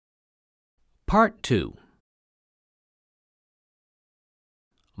Part 2.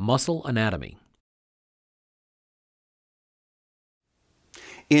 Muscle Anatomy.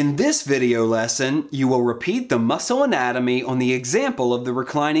 In this video lesson, you will repeat the muscle anatomy on the example of the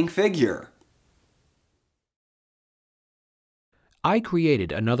reclining figure. I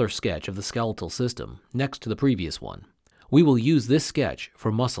created another sketch of the skeletal system next to the previous one. We will use this sketch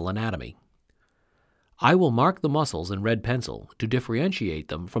for muscle anatomy. I will mark the muscles in red pencil to differentiate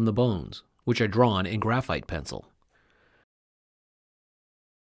them from the bones, which are drawn in graphite pencil.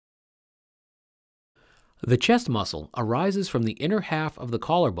 The chest muscle arises from the inner half of the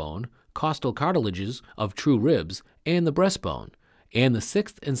collarbone, costal cartilages of true ribs, and the breastbone, and the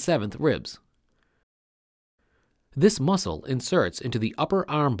 6th and 7th ribs. This muscle inserts into the upper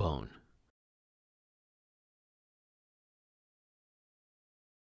arm bone.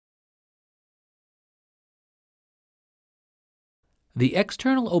 The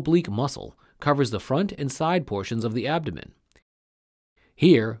external oblique muscle covers the front and side portions of the abdomen.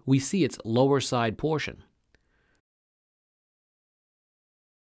 Here we see its lower side portion.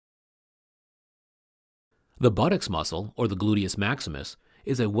 The buttocks muscle, or the gluteus maximus,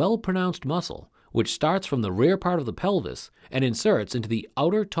 is a well-pronounced muscle which starts from the rear part of the pelvis and inserts into the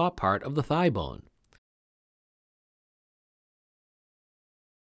outer top part of the thigh bone.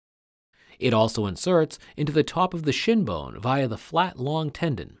 It also inserts into the top of the shin bone via the flat long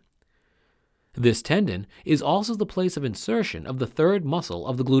tendon. This tendon is also the place of insertion of the third muscle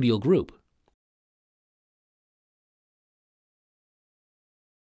of the gluteal group.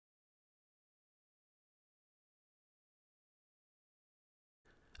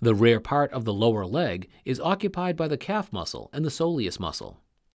 The rear part of the lower leg is occupied by the calf muscle and the soleus muscle.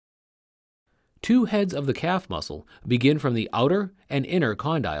 Two heads of the calf muscle begin from the outer and inner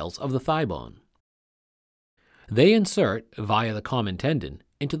condyles of the thigh bone. They insert, via the common tendon,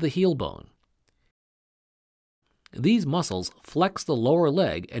 into the heel bone. These muscles flex the lower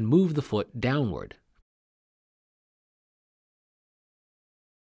leg and move the foot downward.